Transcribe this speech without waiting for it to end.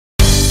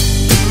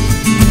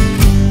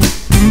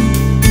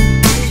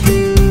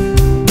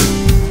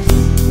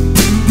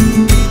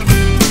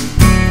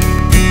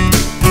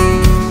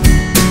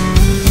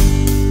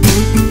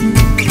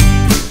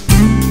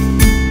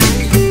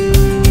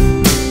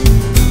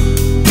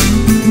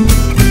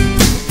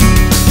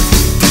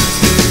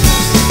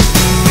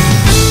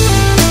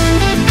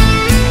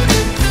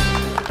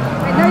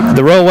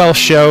The Royal Welsh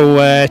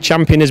Show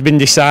champion has been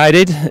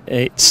decided.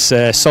 It's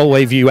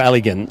Solway View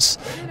Elegance,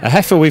 a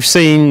heifer we've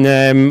seen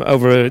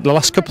over the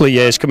last couple of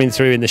years coming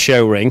through in the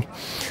show ring.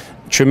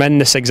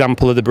 Tremendous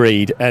example of the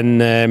breed,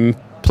 and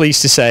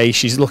pleased to say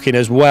she's looking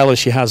as well as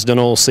she has done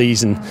all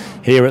season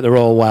here at the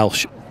Royal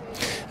Welsh.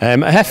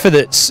 A heifer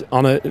that's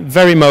on a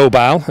very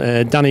mobile.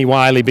 Danny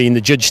Wiley being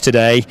the judge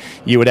today,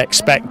 you would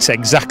expect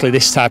exactly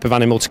this type of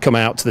animal to come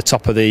out to the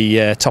top of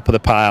the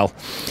pile.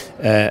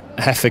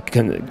 Heifer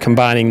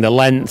combining the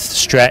length,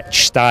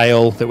 stretch,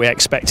 style that we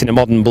expect in a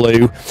modern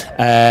blue.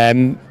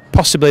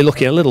 Possibly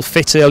looking a little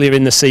fit earlier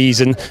in the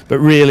season, but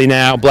really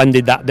now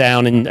blended that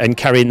down and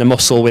carrying the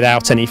muscle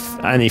without any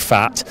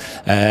fat,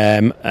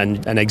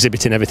 and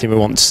exhibiting everything we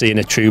want to see in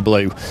a true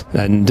blue.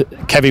 And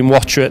Kevin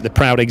Wattret, the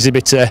proud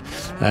exhibitor,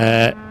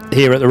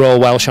 here at the Royal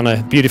Welsh on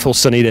a beautiful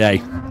sunny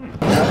day.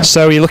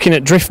 So you're looking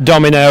at Drift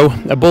Domino,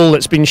 a bull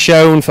that's been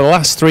shown for the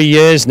last 3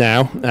 years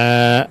now,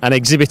 and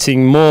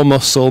exhibiting more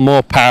muscle,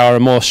 more power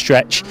and more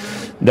stretch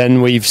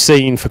than we've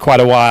seen for quite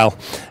a while.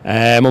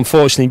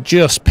 Unfortunately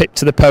just pipped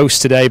to the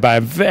post today by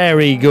a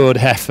very good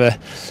heifer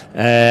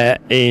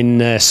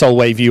in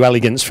Solway View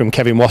Elegance from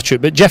Kevin Wattret.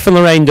 But Jeff and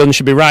Lorraine Dunn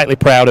should be rightly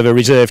proud of a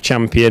reserve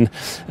champion,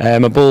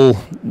 a bull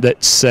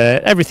that's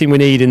everything we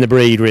need in the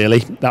breed really,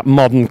 that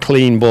modern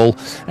clean bull,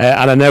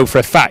 and I know for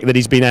a fact that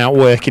he's been out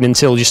working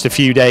until just a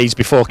few days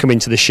before coming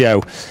to the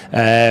show,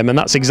 and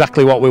that's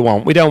exactly what we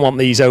want. We don't want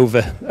these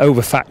over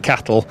fat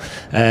cattle.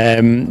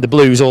 The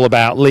blue's all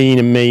about lean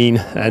and mean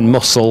and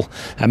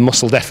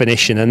muscle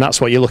definition, and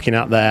that's what you're looking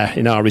at there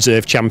in our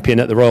reserve champion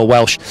at the Royal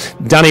Welsh.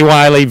 Danny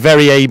Wiley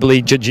very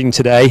ably judging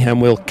today,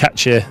 and we'll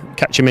catch a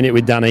minute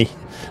with Danny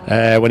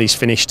when he's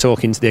finished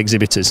talking to the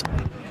exhibitors.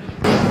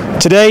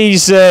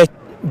 Today's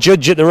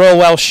judge at the Royal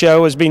Welsh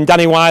Show has been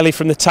Danny Wiley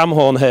from the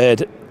Tamhorn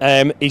herd.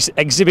 He's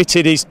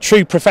exhibited his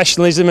true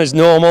professionalism as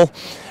normal.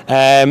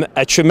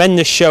 A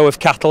tremendous show of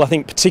cattle, I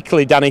think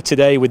particularly Danny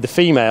today with the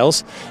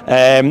females,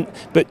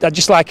 but I'd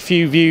just like a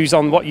few views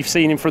on what you've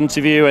seen in front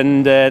of you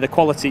and the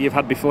quality you've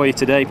had before you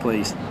today,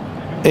 please.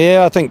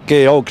 Yeah, I think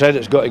all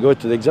credit's got to go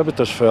to the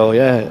exhibitors, Phil.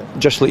 Yeah,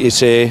 just like you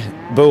say,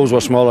 bulls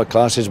were smaller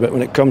classes, but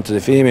when it comes to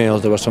the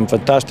females there were some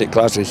fantastic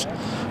classes.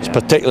 It's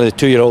particularly the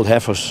 2-year-old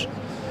heifers.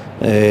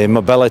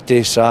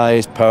 Mobility,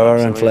 size, power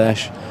and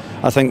flesh.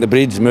 I think the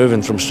breed's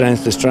moving from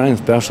strength to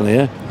strength, personally,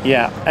 yeah.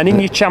 Yeah, and in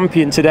your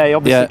champion today,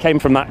 obviously came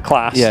from that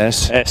class.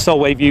 Yes.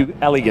 Solway View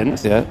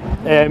Elegance. Yeah.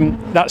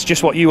 That's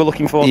just what you were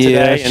looking for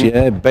today. Yes,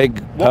 yeah, big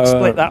power. What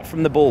split that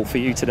from the bull for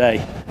you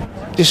today?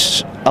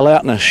 Just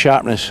alertness,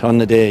 sharpness on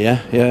the day,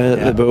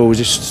 yeah. The bull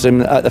just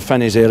at the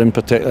finney's there in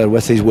particular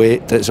with his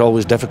weight. It's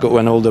always difficult with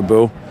an older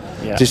bull.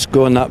 Yeah. Just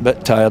going that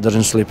bit tireder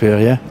and sleepier,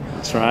 yeah.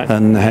 That's right.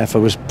 And the heifer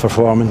was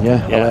performing,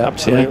 yeah. Yeah,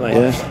 absolutely.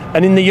 Yeah.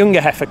 And in the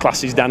younger heifer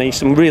classes, Danny,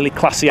 some really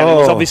classy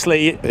animals.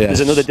 Obviously,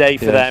 there's another day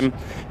for them.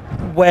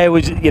 Where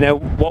was,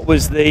 what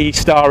was the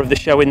star of the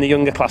show in the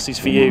younger classes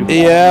for you?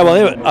 Yeah,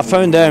 well, I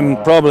found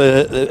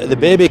probably the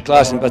baby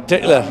class in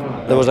particular.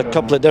 There was a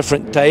couple of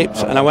different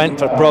types, and I went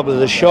for probably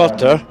the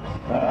shorter,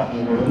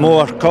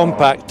 more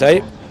compact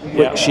type.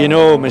 Which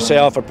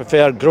myself, I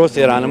prefer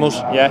growthier animals.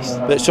 Yes.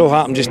 But it so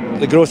happened just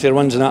the growthier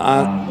ones in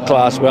that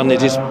class weren't they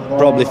just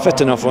probably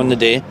fit enough on the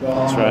day.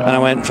 That's right. And I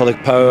went for the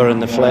power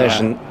and the flesh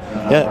and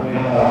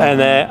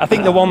And I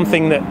think the one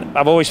thing that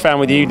I've always found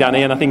with you,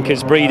 Danny, and I think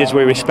as breeders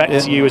we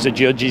respect you as a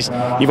judge, is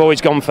you've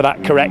always gone for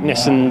that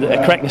correctness and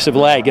correctness of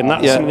leg, and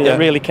that's something that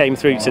really came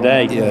through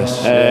today.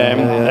 Yes.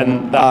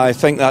 And I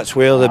think that's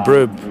where the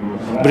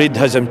breed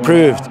has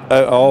improved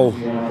out of all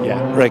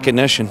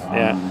recognition.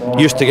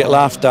 Used to get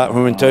laughed at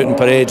when we went out in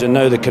parades, and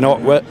now they cannot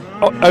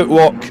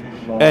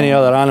outwalk any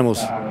other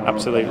animals.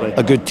 Absolutely.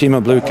 A good team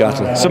of blue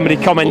cattle. Somebody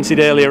commented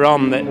earlier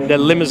on that the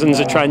Limousins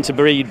are trying to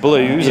breed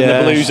blues, and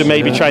the blues are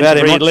maybe trying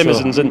to breed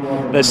Limousins, and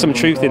there's some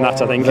truth in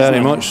that, I think. Very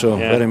much so,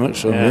 very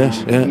much so,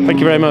 yes. Thank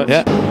you very much.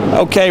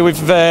 Okay,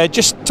 we've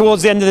just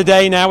towards the end of the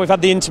day now, we've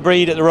had the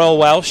interbreed at the Royal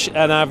Welsh,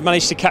 and I've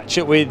managed to catch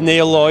up with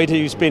Neil Lloyd,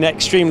 who's been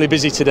extremely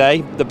busy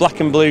today, the black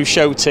and blue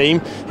show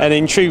team, and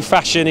in true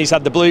fashion he's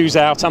had the blues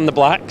out and the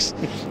blacks,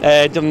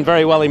 done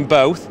very well in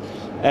both.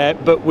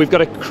 But we've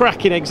got a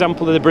cracking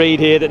example of the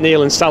breed here that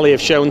Neil and Sally have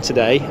shown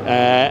today.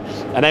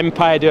 An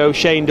Empire de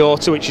O'Shane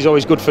daughter, which is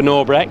always good for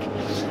Norbrek,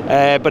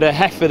 but a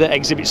heifer that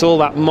exhibits all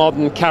that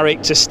modern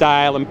character,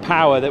 style and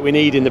power that we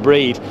need in the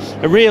breed.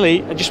 And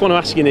really, I just want to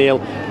ask you, Neil,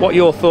 what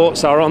your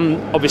thoughts are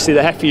on, obviously,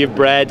 the heifer you've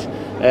bred,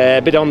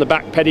 a bit on the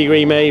back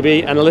pedigree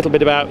maybe, and a little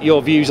bit about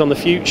your views on the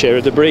future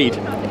of the breed.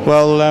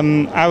 Well,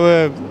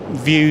 our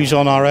views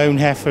on our own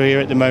heifer here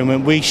at the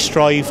moment, we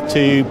strive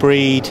to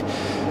breed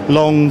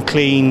long,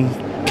 clean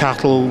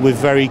cattle with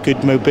very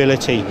good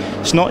mobility.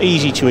 It's not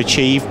easy to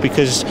achieve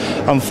because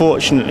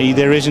unfortunately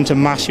there isn't a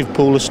massive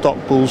pool of stock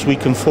bulls we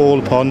can fall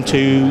upon to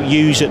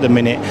use at the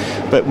minute,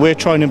 but we're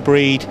trying to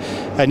breed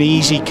an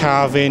easy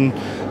calving,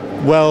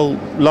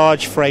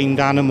 large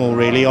framed animal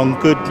really, on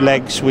good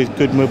legs with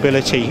good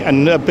mobility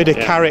and a bit of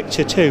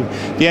character too.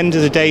 At the end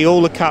of the day,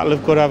 all the cattle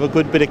have got to have a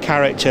good bit of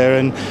character,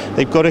 and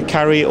they've got to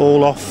carry it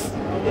all off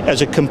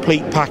as a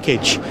complete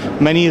package.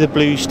 Many of the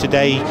blues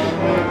today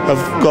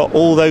have got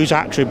all those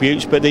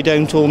attributes, but they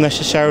don't all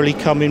necessarily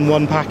come in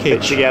one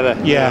package. Fit together.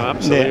 Yeah, no,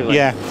 absolutely.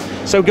 Yeah.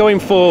 So going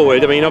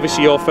forward, I mean,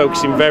 obviously you're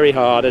focusing very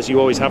hard, as you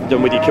always have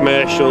done with your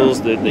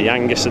commercials, the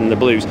Angus and the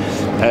blues,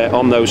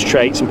 on those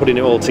traits and putting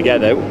it all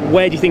together.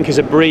 Where do you think as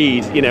a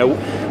breed, you know,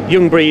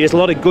 young breeders, a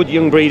lot of good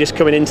young breeders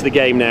coming into the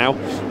game now,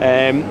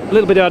 a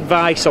little bit of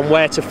advice on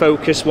where to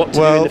focus, what to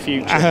do in the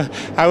future?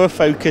 Our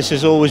focus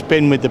has always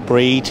been with the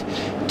breed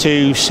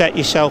to set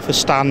yourself a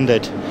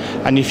standard,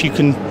 and if you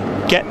can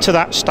get to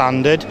that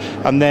standard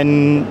and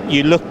then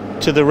you look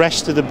to the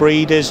rest of the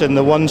breeders and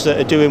the ones that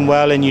are doing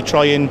well and you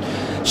try and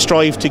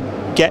strive to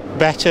get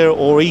better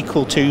or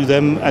equal to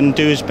them and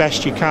do as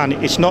best you can.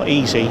 It's not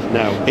easy.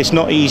 No. It's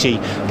not easy.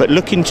 But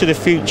looking to the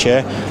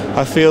future,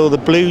 I feel the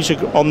blues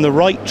are on the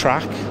right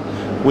track.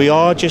 We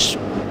are just,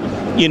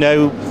 you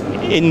know,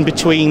 in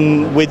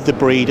between with the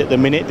breed at the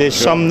minute. There's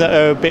some that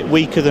are a bit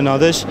weaker than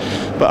others,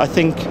 but I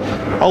think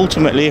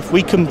ultimately if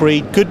we can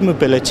breed good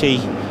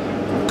mobility,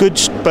 good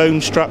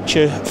bone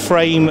structure,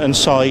 frame and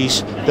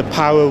size, the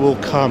power will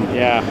come.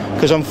 Yeah.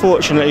 Because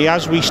unfortunately,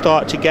 as we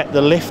start to get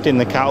the lift in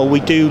the cattle, we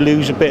do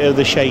lose a bit of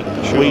the shape.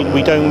 Sure.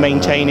 We don't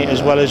maintain it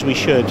as well as we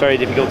should. Very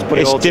difficult to put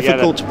it all together. It's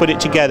difficult to put it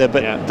together,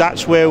 but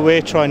that's where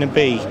we're trying to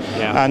be.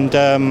 Yeah. And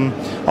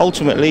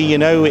ultimately, you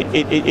know,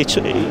 it's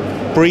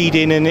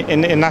breeding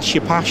and that's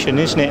your passion,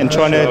 isn't it? And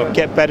trying to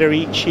get better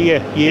each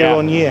year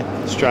on year.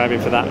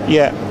 Striving for that.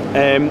 Yeah.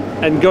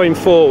 And going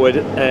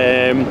forward,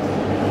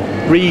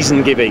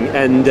 reason giving,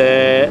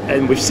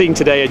 and we've seen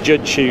today a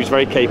judge who's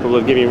very capable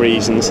of giving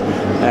reasons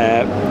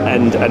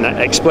and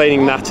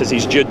explaining that as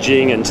he's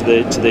judging and to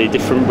the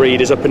different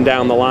breeders up and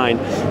down the line.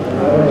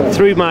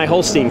 Through my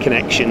Holstein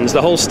connections,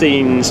 the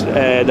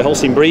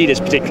Holstein breeders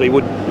particularly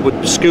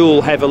would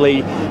school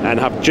heavily and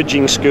have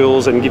judging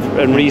schools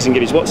and reason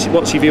givings.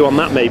 What's your view on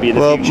that maybe in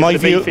the future for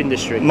the beef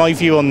industry? My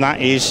view on that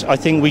is I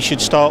think we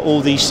should start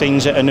all these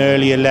things at an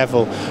earlier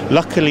level.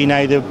 Luckily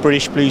now the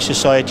British Blue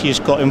Society has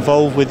got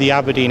involved with the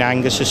Aberdeen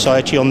Angus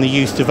Society on the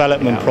Youth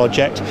Development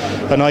Project,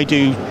 and I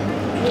do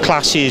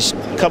classes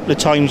a couple of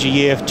times a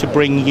year to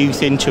bring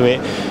youth into it.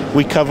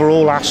 We cover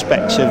all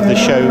aspects of the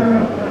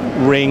show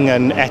ring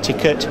and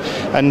etiquette,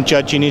 and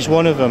judging is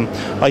one of them.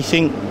 I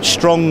think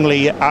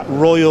strongly at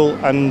royal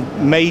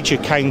and major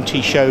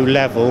county show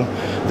level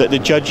that the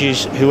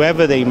judges,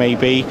 whoever they may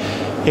be,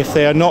 if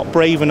they are not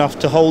brave enough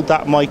to hold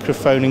that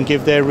microphone and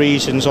give their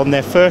reasons on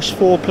their first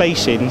 4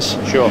 placings,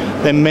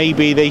 then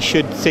maybe they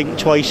should think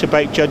twice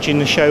about judging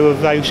the show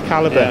of those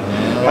calibre.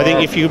 I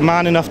think if you're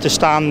man enough to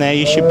stand there,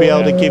 you should be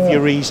able to give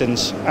your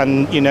reasons,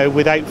 and you know,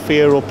 without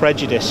fear or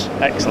prejudice.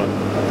 Excellent.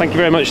 Thank you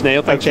very much,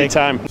 Neil. Thanks for your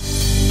time.